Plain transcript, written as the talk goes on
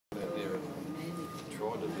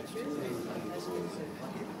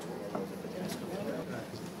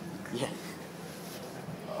Yeah.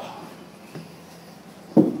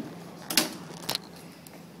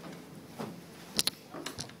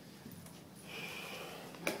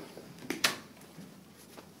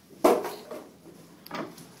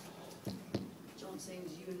 John,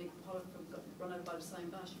 seems you and Nick Pollock have got run over by the same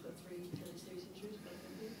bus. You've got 3 series injuries.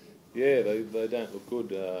 Yeah, they don't look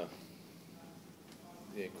good.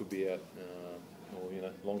 Yeah, could be out, or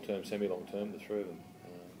long-term, semi-long-term. The three of them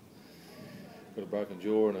got a broken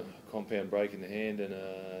jaw and a compound break in the hand, and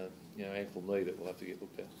ankle knee that we'll have to get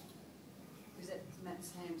looked at. Is that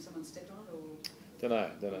Matt's hand? Someone stepped on it, or? Don't know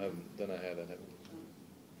how that happened.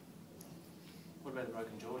 What about the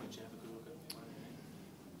broken jaw? Did you have a good look at it?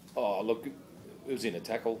 Oh, look, it was in a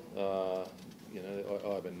tackle. I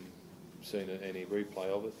haven't seen any replay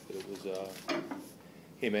of it, but it was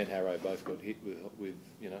him and Harrow both got hit with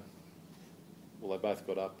well, they both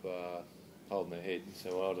got up holding their head, so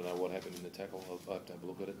I don't know what happened in the tackle. I'll have to have a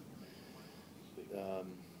look at it. But,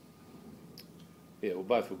 yeah, well,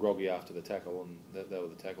 both were groggy after the tackle, and they were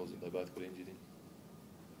the tackles that they both got injured in.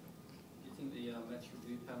 Do you think the match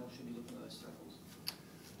review panel should be looking at those tackles?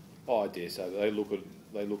 Oh, I dare say they look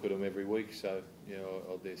at them every week, so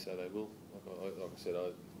I dare say they will. Like I said,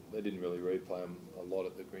 they didn't really replay them a lot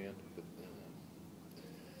at the ground, but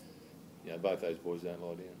both those boys don't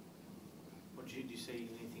lie down. What did you see?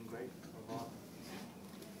 Anything great or violent?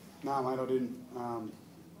 No, mate, I didn't.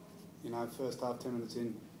 First half, 10 minutes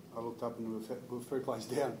in, I looked up and we were 3 plays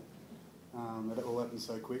down. It all happened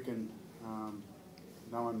so quick, and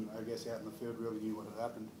no one, I guess, out in the field really knew what had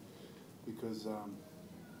happened because,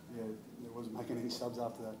 there wasn't making any subs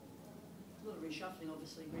after that. A lot of reshuffling,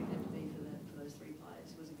 obviously, where you have to be for those 3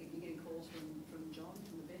 players. Was it you getting calls from John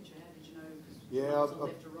from the bench, or how did you know? Yeah,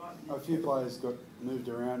 left or right, a few players got moved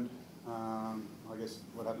around. I guess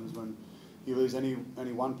what happens when you lose any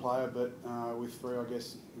one player, but with 3, I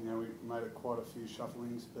guess we made it quite a few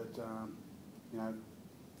shufflings, but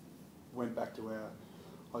went back to our,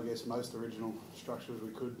 I guess, most original structures we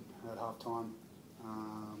could at half time,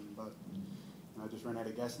 but just ran out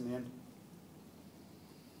of gas in the end.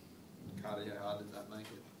 Carter, how hard did that make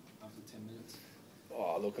it after 10 minutes?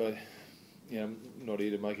 Oh, look, I'm not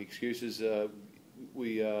here to make excuses.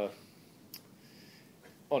 We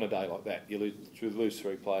on a day like that, you lose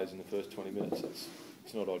 3 players in the first 20 minutes.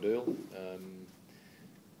 It's not ideal.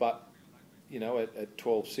 But at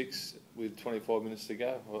 12-6 with 25 minutes to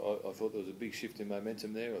go, I thought there was a big shift in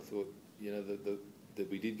momentum there. I thought that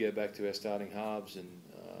we did go back to our starting halves, and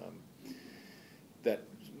that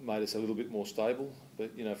made us a little bit more stable.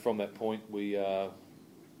 But from that point, we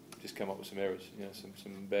just come up with some errors.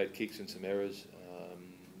 Some bad kicks and some errors.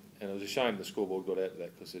 And it was a shame the scoreboard got out of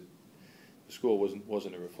that, because the score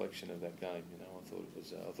wasn't a reflection of that game. I thought it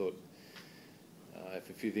was. I thought if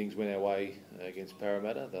a few things went our way against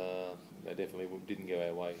Parramatta, they definitely didn't go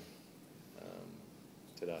our way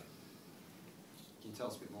today. Can you tell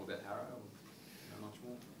us a bit more about Harrow? How much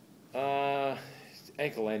more?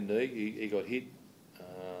 Ankle and knee. He got hit,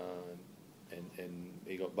 and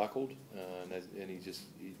he got buckled, and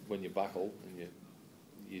when you buckle and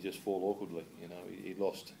you just fall awkwardly. He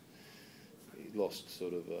lost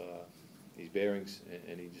sort of his bearings,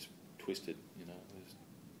 and he just twisted.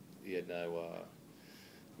 He had no.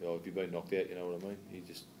 If you've been knocked out, you know what I mean. He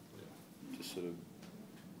just sort of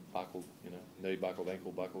buckled, knee buckled,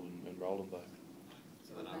 ankle buckled, and rolled them both.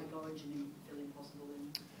 So with no origin, you feel impossible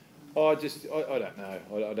then? I don't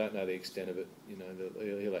know. I don't know the extent of it.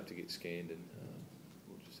 He'll have to get scanned, and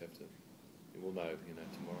we'll just have to. We'll know,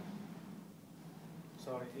 tomorrow.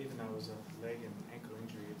 So even though it was a leg and ankle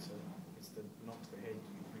injury, it's the knock to the head.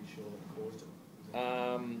 You're pretty sure that caused it.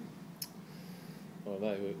 I don't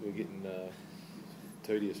know. We're getting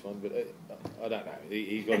tedious one, but I don't know.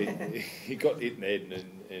 He got hit. He got hit in the head,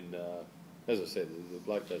 and as I said, the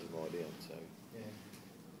bloke doesn't lie down. So yeah,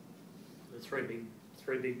 the three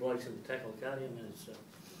big blokes in the tackle, Cardi. I mean, it's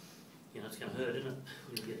it's going to hurt, isn't it?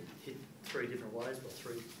 When you get hit 3 different ways by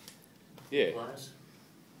 3 players.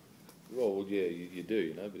 Well, yeah, you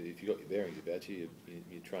do, but if you've got your bearings about you,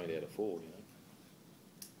 you're trained out of 4,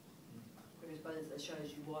 Whereas both that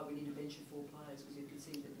shows you why we need to bench 4 players, because you can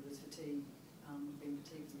see that there was fatigue, being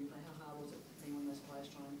fatigued from your play. How hard was it being one of those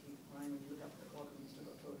players trying to keep playing when you look up at the clock and you've still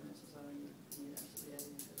got 12 minutes or so and you're absolutely out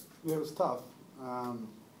of it? Yeah, it was tough,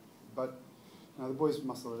 but the boys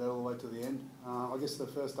muscled it out all the way to the end. I guess the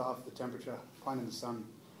first half, the temperature, playing in the sun,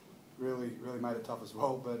 really made it tough as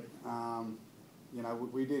well. But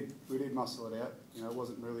we did muscle it out. It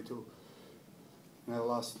wasn't really till the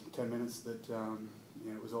last 10 minutes that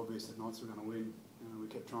it was obvious that Knights were going to win. We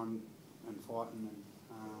kept trying and fighting,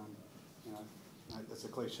 You know, that's a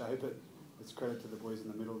cliche, but it's credit to the boys in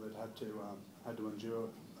the middle that had to endure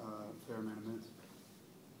a fair amount of minutes.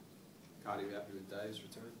 Cardi, you happy with Dave's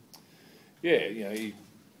return? Yeah, you know,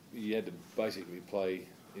 he had to basically play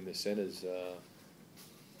in the centres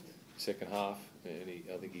second half, and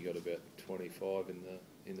I think he got about 25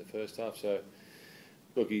 in the first half. So,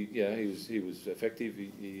 look, he was effective.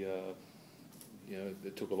 He you know,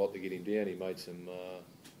 it took a lot to get him down. He made some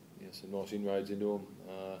nice inroads into him.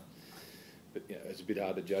 But you know, it's a bit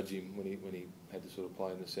hard to judge him when he had to sort of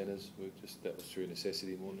play in the centres. That was through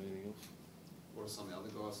necessity more than anything else. What are some of the other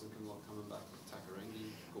guys looking like coming back?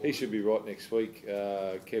 Takarangi? He should be right next week.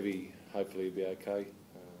 Kevy hopefully will be okay.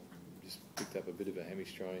 Just picked up a bit of a hammy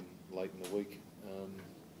strain late in the week.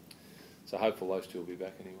 So hopefully those two will be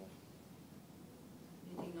back anyway.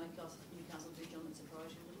 Anything Newcastle did, John, that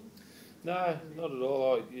surprised you a little? No, not at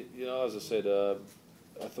all. You know, as I said,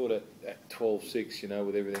 I thought at 12-6, you know,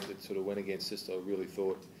 with everything that sort of went against us, I really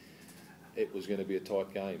thought it was going to be a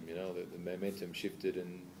tight game. You know, the momentum shifted,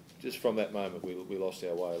 and just from that moment we lost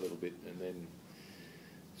our way a little bit, and then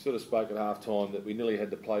sort of spoke at half time that we nearly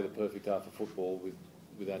had to play the perfect half of football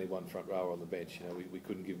with only one front rower on the bench. You know, we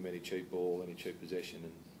couldn't give them any cheap ball, any cheap possession,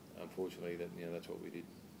 and unfortunately that's what we did.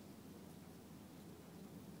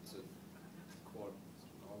 It's quite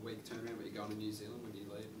a week turnaround, but you're going to New Zealand when you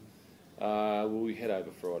leave? Well, we head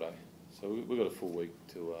over Friday, so we've got a full week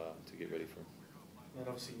to get ready for them. And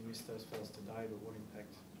obviously you missed those fellas today, but what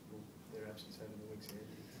impact will their absence have in the weeks ahead?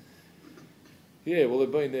 Yeah, well,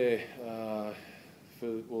 they've been there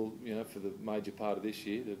for the major part of this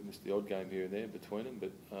year. They've missed the odd game here and there between them,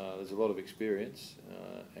 but there's a lot of experience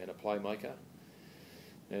and a playmaker,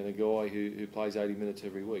 and a guy who plays 80 minutes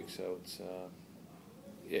every week. So it's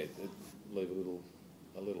it leave a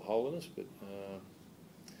little hole in us, but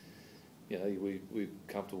you know, we're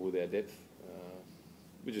comfortable with our depth.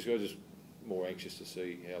 We're just more anxious to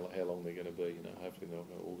see how long they're going to be. You know, hopefully they're not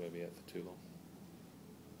all going to be out for too long.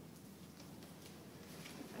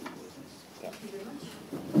 Thank you very much.